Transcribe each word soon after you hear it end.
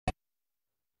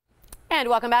And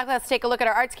welcome back. Let's take a look at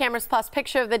our Arts Cameras Plus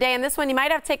picture of the day. And this one, you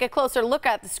might have to take a closer look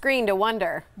at the screen to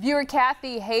wonder. Viewer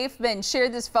Kathy Hafman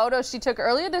shared this photo she took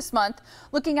earlier this month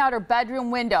looking out her bedroom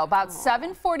window. About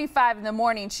 7:45 in the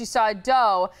morning, she saw a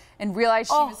doe and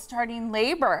realized she was starting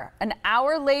labor. An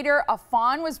hour later, a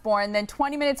fawn was born. Then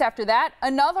 20 minutes after that,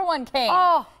 another one came.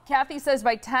 Kathy says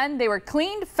by 10, they were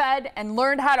cleaned, fed, and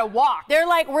learned how to walk. They're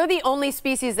like, we're the only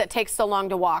species that takes so long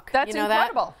to walk. That's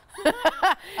incredible.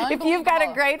 If you've got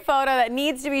a great photo that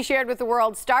needs to be shared with the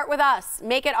world, start with us.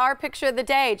 Make it our picture of the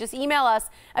day. Just email us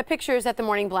at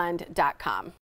pictures@themorningblend.com.